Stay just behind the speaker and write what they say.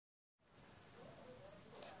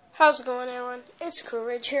How's it going, everyone? It's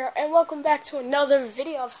Courage here, and welcome back to another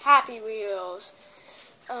video of Happy Wheels.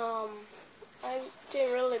 I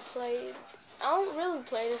don't really play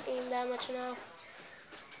this game that much now.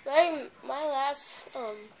 My last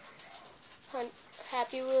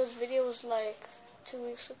Happy Wheels video was like 2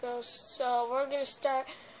 weeks ago, so we're gonna start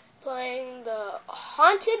playing the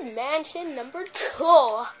Haunted Mansion number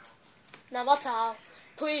 2. Namatao,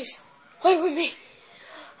 please play with me.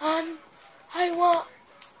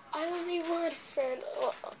 I only want a friend.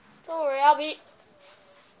 Oh, don't worry, I'll be.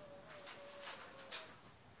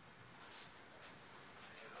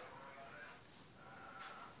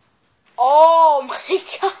 Oh my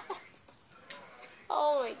god.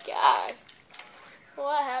 Oh my god.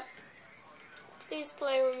 What happened? Please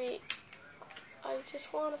play with me. I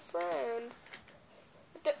just want a friend.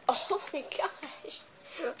 Oh my gosh.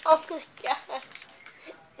 Oh my gosh.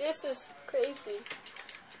 This is crazy.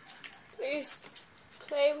 Please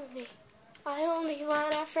play with me. I only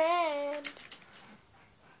want a friend.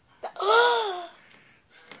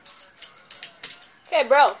 Okay,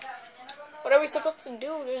 bro. What are we supposed to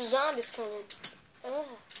do? There's zombies coming.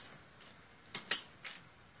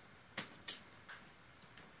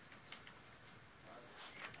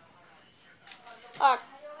 Ah,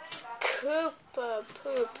 Koopa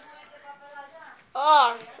poop.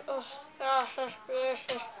 Oh.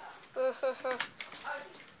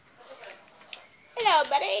 Hello,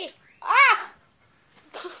 buddy. Ah!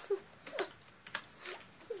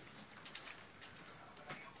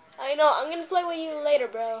 I know, I'm gonna play with you later,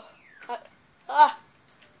 bro.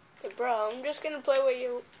 Hey, bro, I'm just gonna play with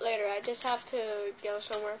you later. I just have to go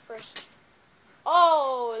somewhere first.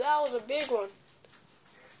 Oh, that was a big one.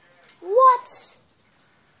 What?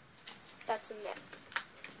 That's a net.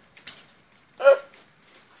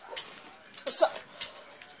 What's up?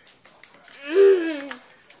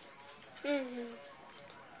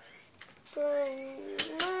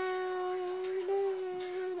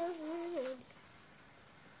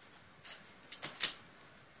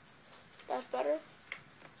 That's better.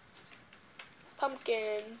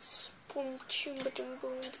 Pumpkins. Boom, boom, boom,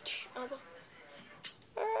 boom.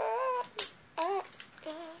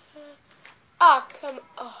 Ah, come on.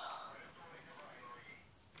 Oh.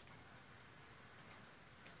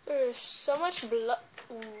 There's so much blood.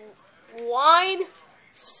 Wine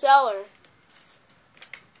cellar.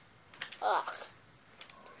 Ugh.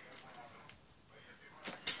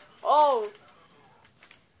 Oh.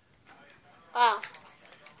 Wow.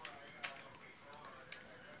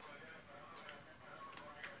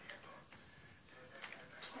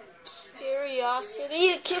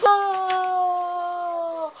 Curiosity.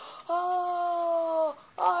 Oh. Oh.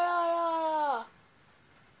 Oh.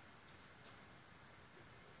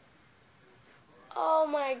 Oh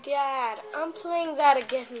my god. I'm playing that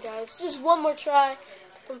again, guys. Just one more try to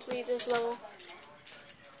complete this level.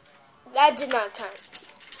 That did not count.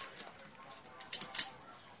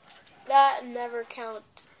 That never count.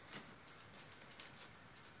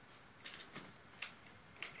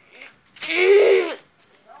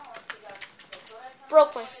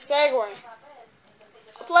 Broke my Segway.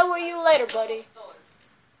 I'll play with you later, buddy.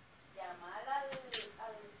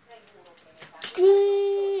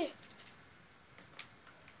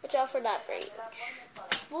 Watch out for that range.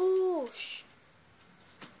 Whoosh.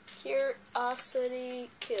 Curiosity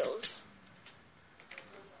kills.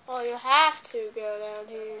 Oh, you have to go down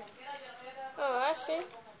here. Oh, I see.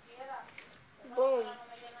 Boom.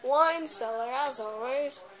 Wine cellar, as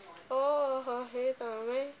always. Oh, he got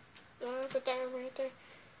me.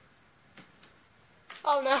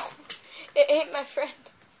 Oh no. It ate my friend.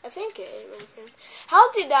 I think it ate my friend.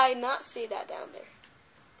 How did I not see that down there?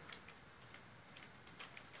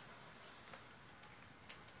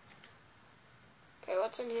 Okay,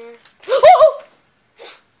 what's in here? Oh!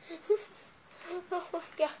 Oh my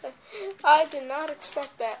god. I did not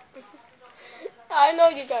expect that. I know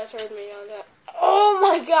you guys heard me on that. Oh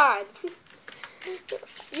my god.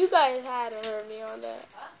 You guys had to heard me on that.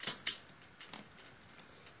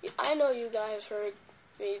 I know you guys heard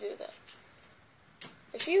me do that.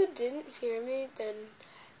 If you didn't hear me, then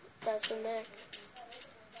that's a neck.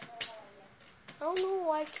 I don't know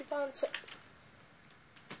why I keep on saying.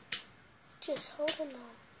 Just hold on.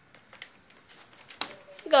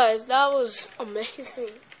 Guys, that was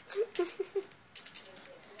amazing.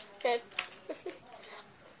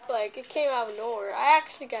 Like, it came out of nowhere. I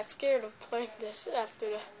actually got scared of playing this after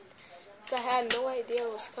that. Because I had no idea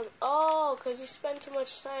it was coming. Oh, because you spent too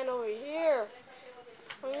much time over here.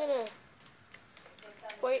 I'm gonna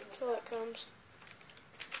wait till it comes.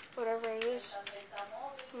 Whatever it is.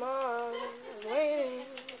 Come on, I'm waiting.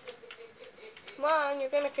 Come on,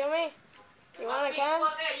 you're gonna kill me? You wanna come?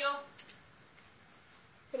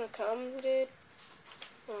 Gonna come, dude?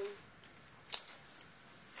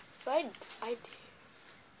 If I do.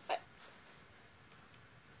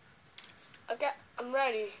 Okay, I'm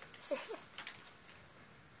ready.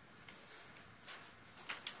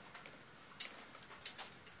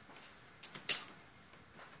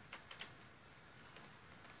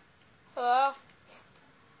 Hello?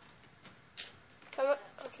 Come on.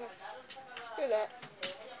 Okay. Screw that.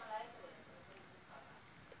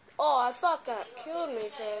 Oh, I thought that killed me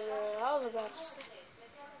for a minute. I was about to say.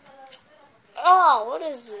 Oh, what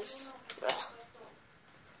is this? Ugh.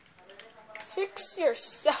 Fix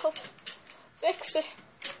yourself. Fix it.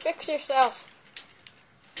 Fix yourself.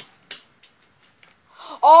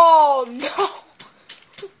 Oh, no.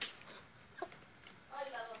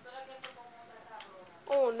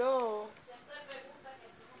 Oh, no.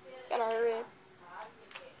 Gotta hurry up.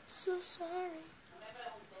 So sorry.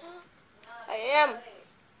 No. I am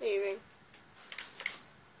leaving.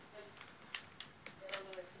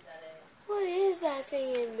 What is that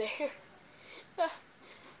thing in there?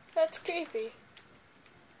 That's creepy.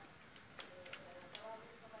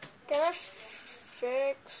 Can I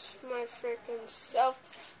fix my freaking self?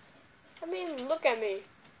 I mean, look at me.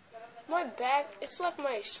 My back, it's like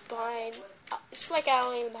my spine. It's like I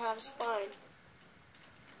don't even have a spine.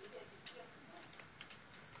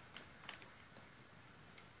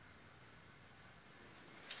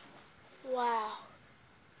 Wow.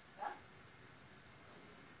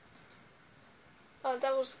 Oh,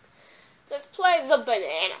 that was... Let's play the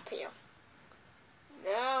banana peel.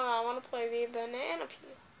 No, I want to play the banana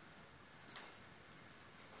peel.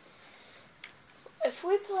 If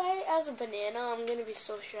we play as a banana, I'm going to be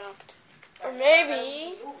so shocked. Or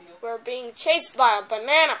maybe we're being chased by a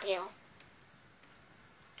banana peel.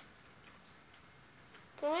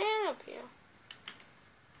 Banana peel.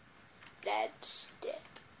 That's dead.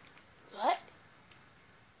 What?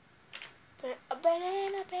 A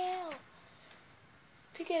banana peel.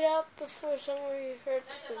 Pick it up before somebody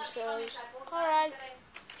hurts themselves. Alright.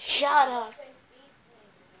 Shut up.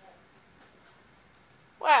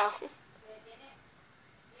 Wow.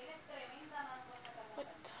 What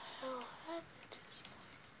the hell happened to this place?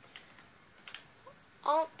 I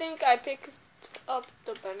don't think I picked up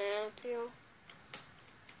the banana peel.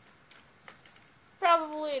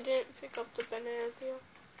 Probably didn't pick up the banana peel.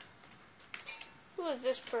 Who is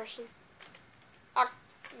this person?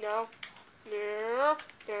 No. No.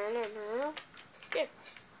 No. Okay.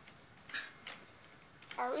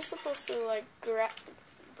 Are we supposed to like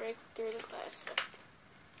break through the glass?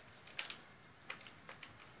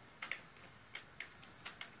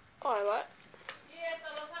 Oh, what?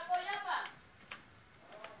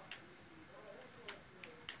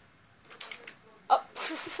 Oh.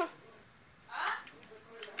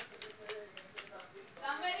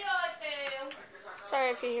 Sorry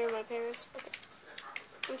if you hear my parents. Okay.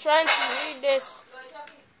 I'm trying to read this.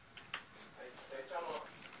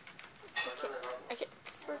 I can't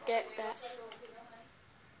forget that.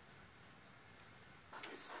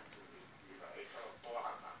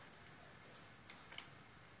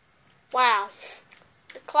 Wow.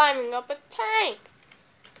 You're climbing up a tank.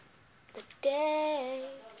 The day.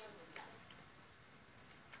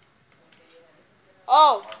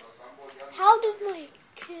 Oh. How did my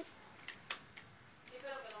kid...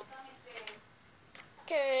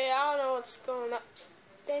 Okay, I don't know what's going on.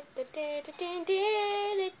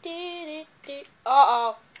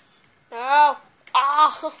 Uh-oh. No.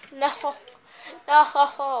 Oh, no. No.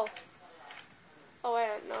 Oh, wait,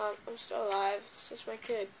 no, I'm still alive. It's just my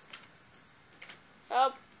kid.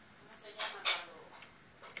 Oh.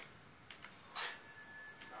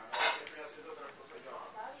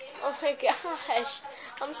 Oh my gosh.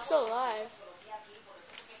 I'm still alive.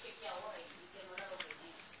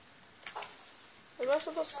 Am I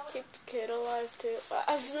supposed to keep the kid alive too?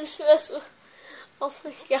 Oh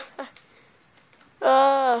my god.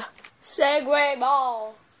 Segway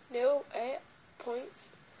ball. No, point.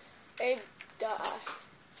 A die.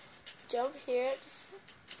 Jump here.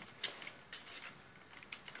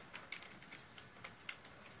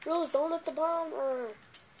 Rules, don't let the bomb earn.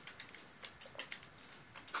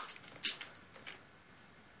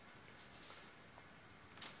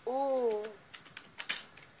 Ooh.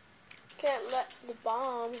 Can't let the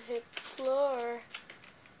bomb hit the floor.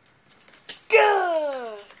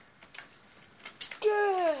 Good.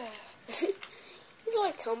 Good. He's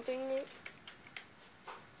like humping me.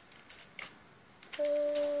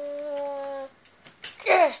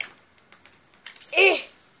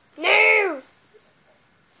 No.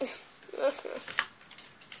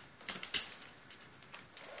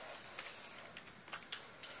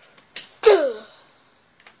 Good.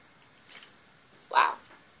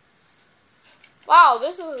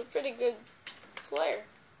 this is a pretty good player.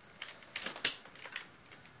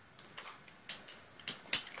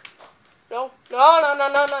 No, no, no, no,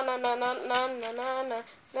 no, no, no, no, no, no, no, no, no,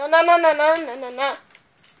 no, no, no, no, no, no, no.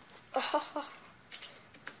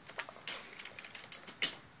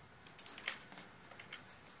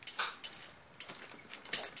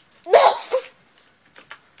 No!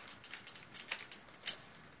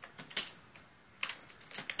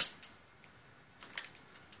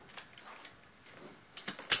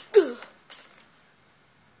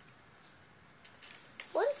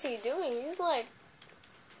 What is he doing? He's like...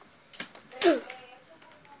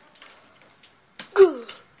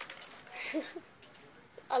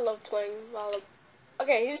 I love playing volleyball.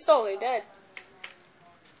 Okay, he's totally dead.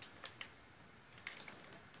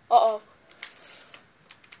 Uh-oh.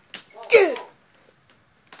 Good.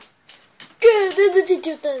 Good.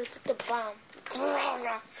 The bomb.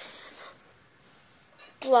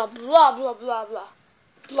 Blah, blah, blah, blah, blah.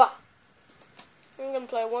 Blah. I'm gonna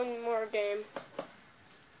play one more game.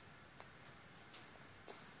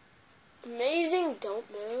 Amazing, don't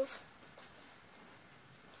move.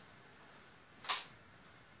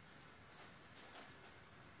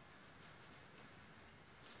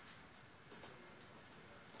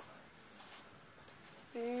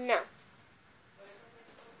 No.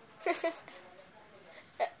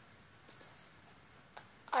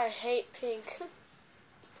 I hate pink.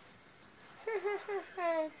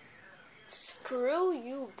 Screw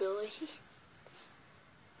you, Billy.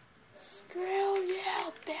 Screw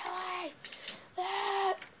you, Billy.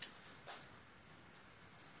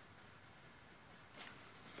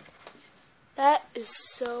 That is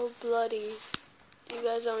so bloody. You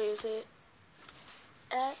guys don't even see it.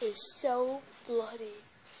 That is so bloody.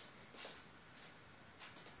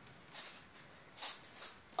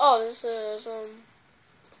 Oh, this is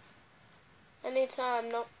anytime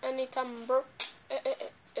I'm broke.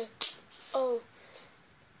 Oh,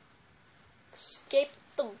 escape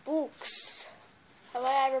the books. Have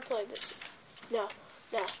I ever played this? No,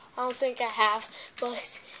 I don't think I have.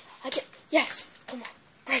 But I get yes. Come on,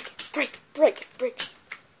 break it.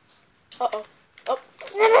 Uh-oh. Oh.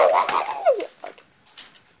 Okay.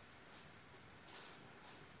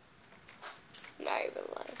 Not even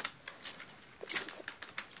live.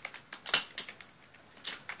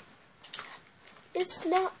 It's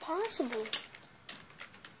not possible.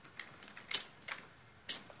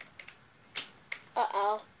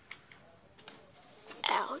 Uh-oh.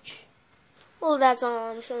 Ouch. Well, that's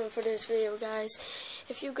all I'm showing for this video, guys.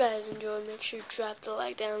 If you guys enjoyed, make sure you drop the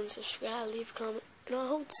like down, subscribe, leave a comment, and I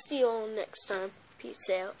hope to see you all next time. Peace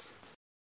out.